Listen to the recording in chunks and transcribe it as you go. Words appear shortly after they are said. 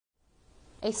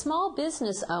A small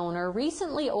business owner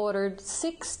recently ordered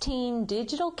 16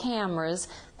 digital cameras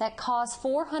that cost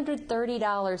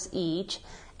 $430 each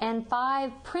and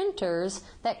 5 printers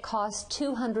that cost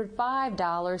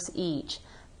 $205 each.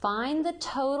 Find the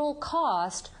total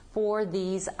cost for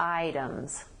these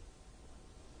items.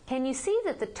 Can you see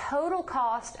that the total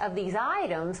cost of these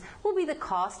items will be the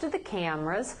cost of the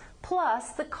cameras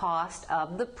plus the cost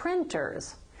of the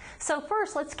printers? So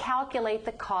first, let's calculate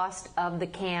the cost of the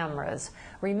cameras.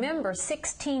 Remember,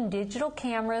 16 digital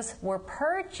cameras were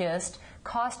purchased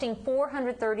costing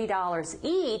 $430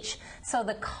 each, so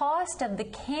the cost of the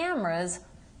cameras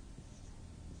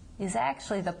is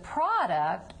actually the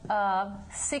product of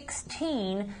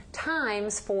 16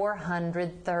 times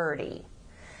 430.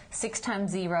 6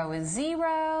 times 0 is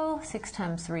 0, 6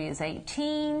 times 3 is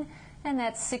 18, and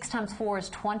that's 6 times 4 is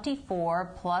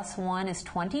 24, plus 1 is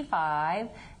 25,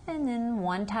 and then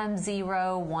 1 times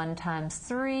 0, 1 times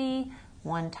 3,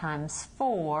 1 times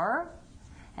 4,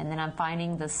 and then I'm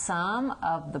finding the sum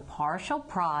of the partial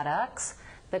products.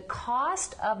 The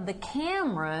cost of the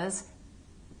cameras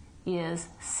is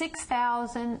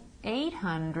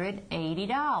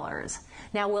 $6,880.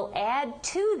 Now we'll add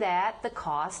to that the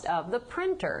cost of the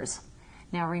printers.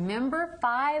 Now remember,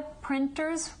 5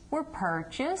 printers were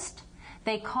purchased.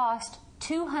 They cost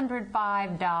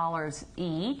 $205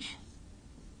 each.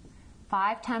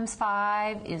 5 times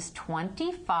 5 is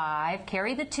 25.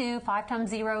 Carry the 2. 5 times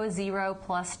 0 is 0,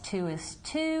 plus 2 is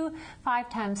 2. 5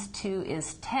 times 2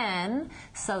 is 10.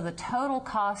 So the total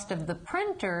cost of the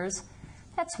printers,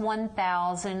 that's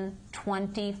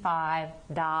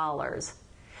 $1,025.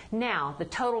 Now, the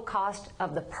total cost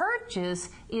of the purchase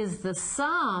is the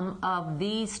sum of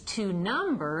these two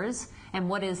numbers. And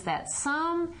what is that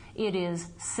sum? It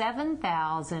is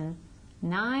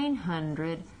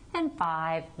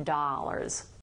 $7,905.